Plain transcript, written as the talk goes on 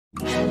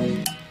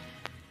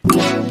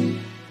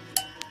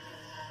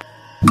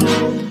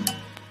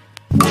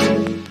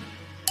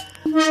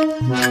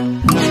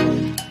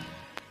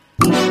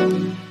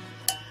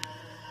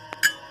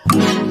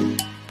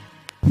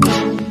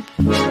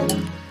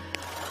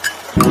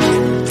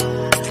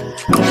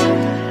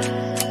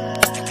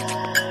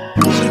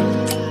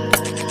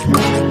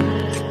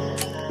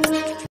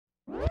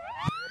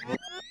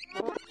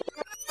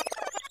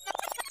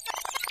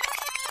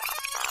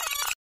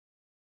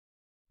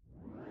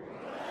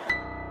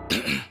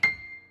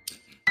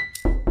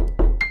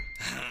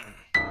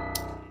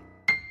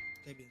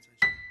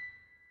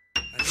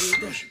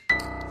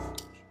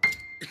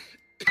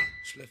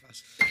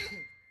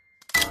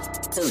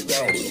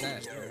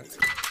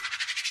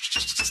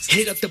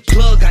Hit up the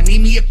plug, I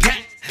need me a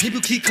pack. People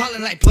keep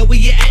calling like, but where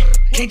you at?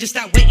 Can't just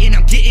stop waiting,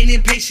 I'm getting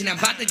impatient. I'm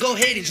about to go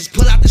ahead and just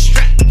pull out the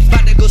strap.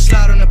 About to go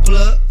slide on the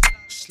plug.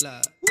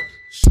 Slide,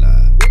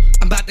 slide.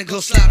 I'm about to go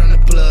slide on the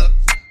plug.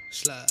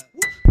 Slide,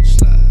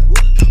 slide.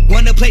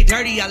 Wanna play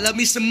dirty, I love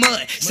me some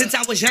mud. Since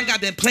I was young, I've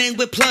been playing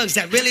with plugs.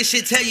 That really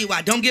should tell you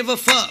I don't give a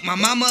fuck. My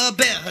mama a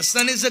bear, her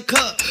son is a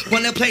cub.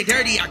 Wanna play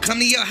dirty, I come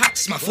to your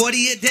house. My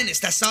 40 a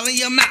dentist, that's all in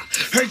your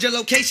mouth. Heard your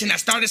location, I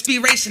started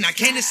speed racing. I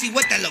came to see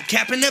what that little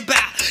capping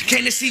about.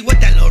 Came to see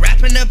what that little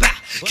rapping about.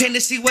 Came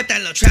to see what that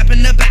little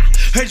trapping about.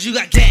 Heard you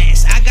got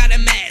gas, I got a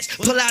mask.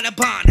 Pull out a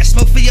bond, I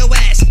smoke for your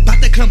ass.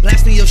 About to come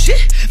blasting your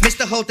shit. Missed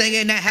the whole thing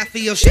and that half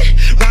of your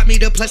shit. Rob me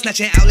the plus,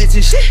 snatching outlets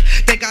and shit.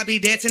 Think I be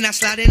dancing, I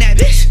slide in that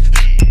bitch.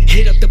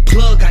 Hit up the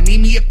plug, I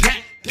need me a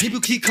pack. People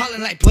keep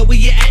calling like, but where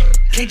you at?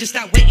 Can't just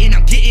stop waiting,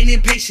 I'm getting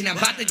impatient. I'm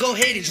about to go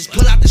ahead and just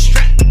pull out the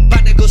strap.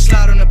 About to go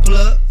slide on the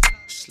plug.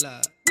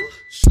 Slide,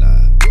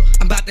 slide.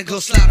 I'm about to go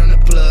slide on the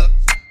plug.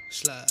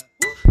 Slide,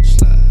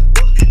 slide.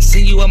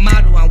 Send you a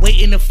model, I'm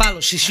waiting to follow.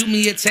 She shoot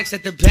me a text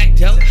at the back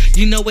door.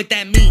 You know what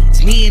that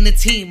means. Me and the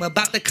team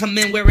about to come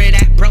in where it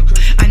at, bro.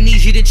 I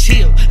need you to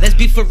chill, let's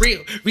be for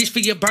real. Reach for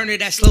your burner,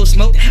 that slow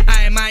smoke.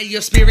 I admire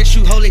your spirit,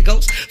 you Holy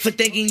Ghost. For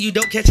thinking you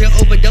don't catch an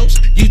overdose.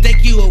 You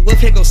think you a wolf,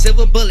 here go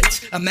silver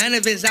bullets. A man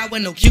of his out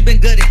with no Cuban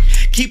goodin'.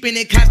 Keeping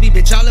it Cosby,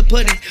 bitch, all the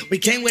pudding. We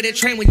came with a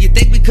train when you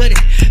think we couldn't.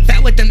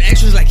 Fat with them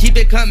extras like keep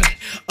it coming.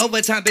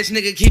 Overtime, bitch,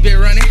 nigga, keep it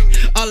running.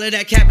 All of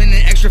that capping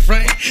and extra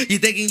front. You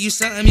thinking you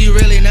something, you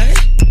really nothing.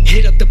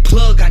 Hit up the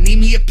plug, I need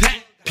me a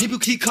pack. People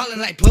keep calling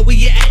like, but where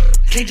you at?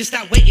 Can't just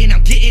stop waiting,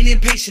 I'm getting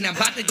impatient. I'm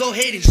about to go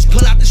ahead and just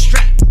pull out the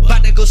strap.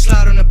 About to go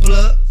slide on the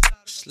plug.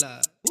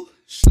 Slide,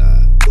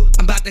 slide.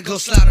 I'm about to go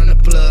slide on the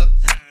plug.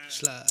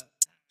 Slide,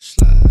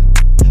 slide.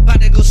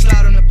 About to go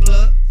slide on the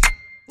plug.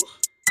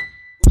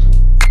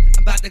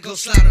 I'm about to go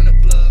slide on the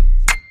plug.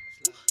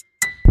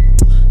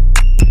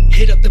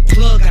 Hit up the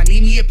plug, I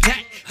need me a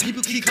pack.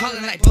 People keep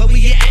calling like, but where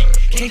you at?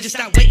 Can't just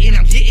stop waiting,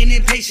 I'm getting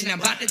impatient. I'm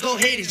about to go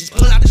ahead and just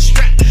pull out the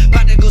strap.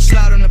 About